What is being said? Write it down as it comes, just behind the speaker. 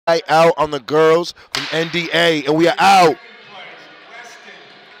out on the girls from NDA, and we are out. We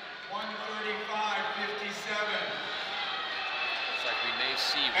may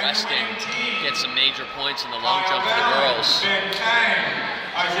see Weston get some major points in the long jump for the girls.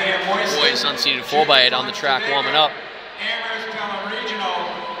 Boys unseated 4x8 on the track warming up.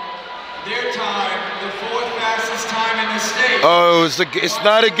 Their time, the fourth fastest time in the state. Oh, it's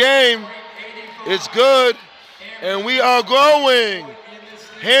not a game. It's good. And we are going.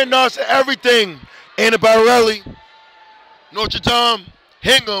 Handoffs to everything. Anna Barelli, Notre Dame,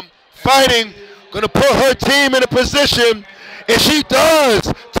 Hingham, fighting. Going to put her team in a position. And she does.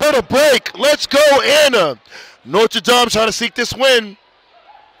 To the break. Let's go, Anna. Notre Dame trying to seek this win.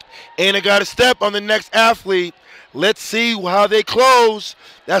 Anna got to step on the next athlete. Let's see how they close.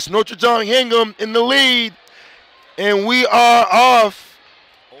 That's Notre Dame Hingham in the lead. And we are off.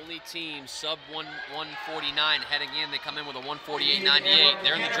 Only team sub 149 heading in. They come in with a 148.98.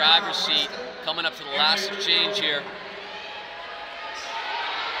 They're in the driver's seat coming up to the last exchange here.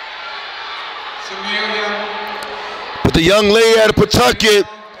 But the young lady out of Pawtucket,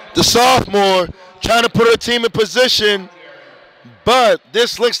 the sophomore, trying to put her team in position. But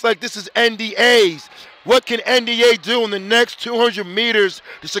this looks like this is NDA's. What can NDA do in the next 200 meters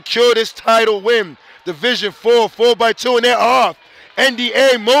to secure this title win? Division 4, 4x2, and they're off.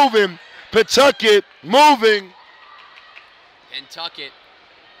 NDA moving. Pawtucket moving. Pawtucket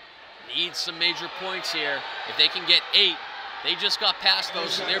needs some major points here. If they can get 8, they just got past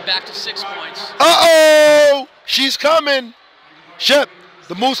those, so they're back to 6 points. Uh-oh! She's coming. Shep,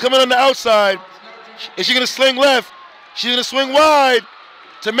 the move's coming on the outside. Is she going to sling left? She's going to swing wide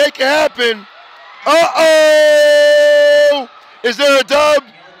to make it happen. Uh-oh! Is there a dub?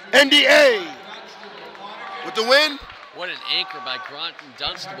 NDA with the win? What an anchor by Grant and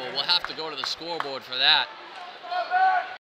Dunstable. We'll have to go to the scoreboard for that.